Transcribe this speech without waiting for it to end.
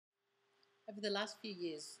Over the last few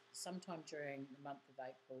years, sometime during the month of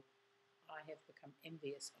April, I have become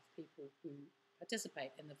envious of people who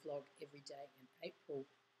participate in the Vlog Every Day in April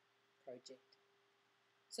project.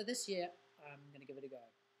 So this year, I'm going to give it a go.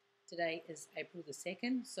 Today is April the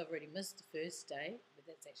 2nd, so I've already missed the first day, but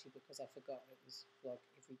that's actually because I forgot it was Vlog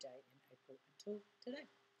Every Day in April until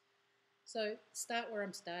today. So start where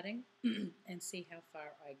I'm starting and see how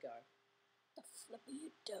far I go. The flip are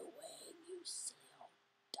you doing, you silly old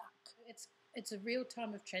duck? It's a real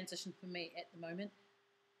time of transition for me at the moment.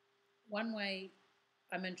 One way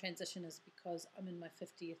I'm in transition is because I'm in my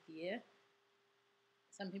 50th year.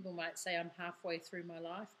 Some people might say I'm halfway through my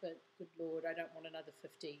life, but good Lord, I don't want another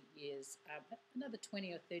 50 years. Another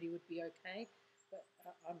 20 or 30 would be okay, but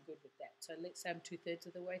I'm good with that. So let's say I'm 2/3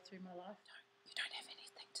 of the way through my life. You don't have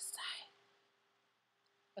anything to say.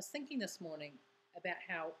 I was thinking this morning about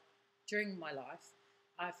how during my life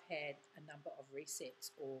I've had a number of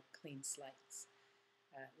resets or clean slates.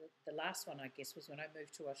 The last one, I guess, was when I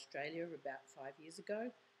moved to Australia about 5 years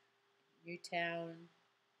ago. New town,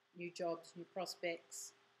 new jobs, new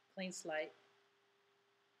prospects, clean slate.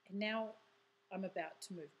 And now I'm about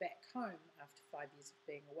to move back home after 5 years of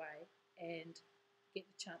being away and get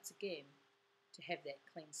the chance again to have that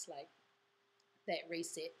clean slate, that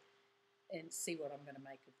reset, and see what I'm going to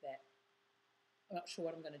make of that. I'm not sure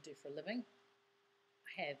what I'm going to do for a living.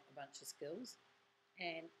 I have a bunch of skills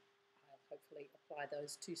and I'll hopefully apply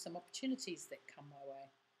those to some opportunities that come my way.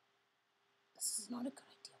 This is not a good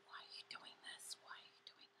idea. Why are you doing this? Why are you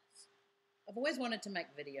doing this? I've always wanted to make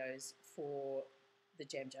videos for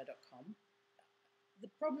thejamjar.com. The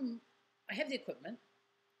problem, I have the equipment,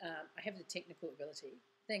 I have the technical ability.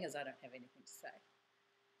 The thing is, I don't have anything to say.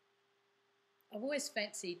 I've always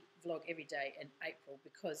fancied Vlog Every Day in April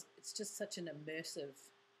because it's just such an immersive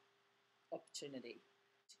opportunity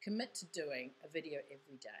to commit to doing a video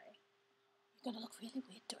every day. You're going to look really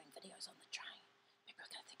weird doing videos on the train. People are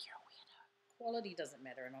going to think you're a weirdo. Quality doesn't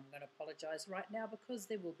matter, and I'm going to apologise right now because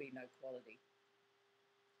there will be no quality.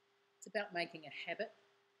 It's about making a habit.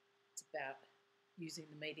 It's about using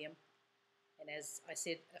the medium. And as I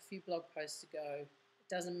said a few blog posts ago, it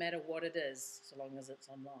doesn't matter what it is so long as it's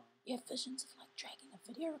online. You have visions of like dragging a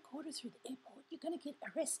video recorder through the airport. You're going to get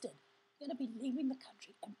arrested. You're going to be leaving the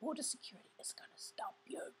country and border security is going to stop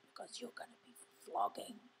you because you're going to be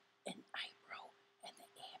vlogging in April.